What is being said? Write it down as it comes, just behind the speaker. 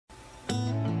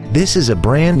This is a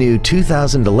brand new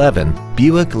 2011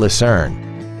 Buick Lucerne.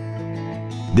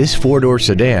 This four-door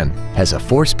sedan has a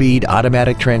 4-speed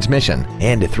automatic transmission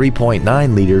and a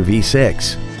 3.9-liter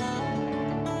V6.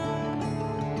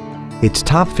 Its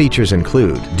top features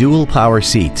include dual power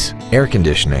seats, air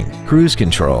conditioning, cruise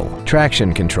control,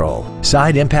 traction control,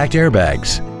 side impact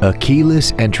airbags, a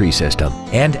keyless entry system,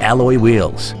 and alloy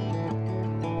wheels.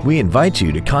 We invite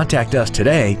you to contact us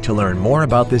today to learn more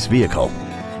about this vehicle.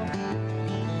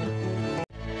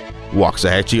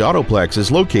 Waxahachie Autoplex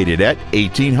is located at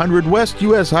 1800 West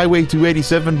US Highway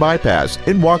 287 Bypass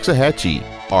in Waxahachie.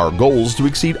 Our goal is to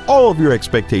exceed all of your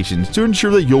expectations to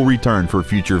ensure that you'll return for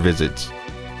future visits.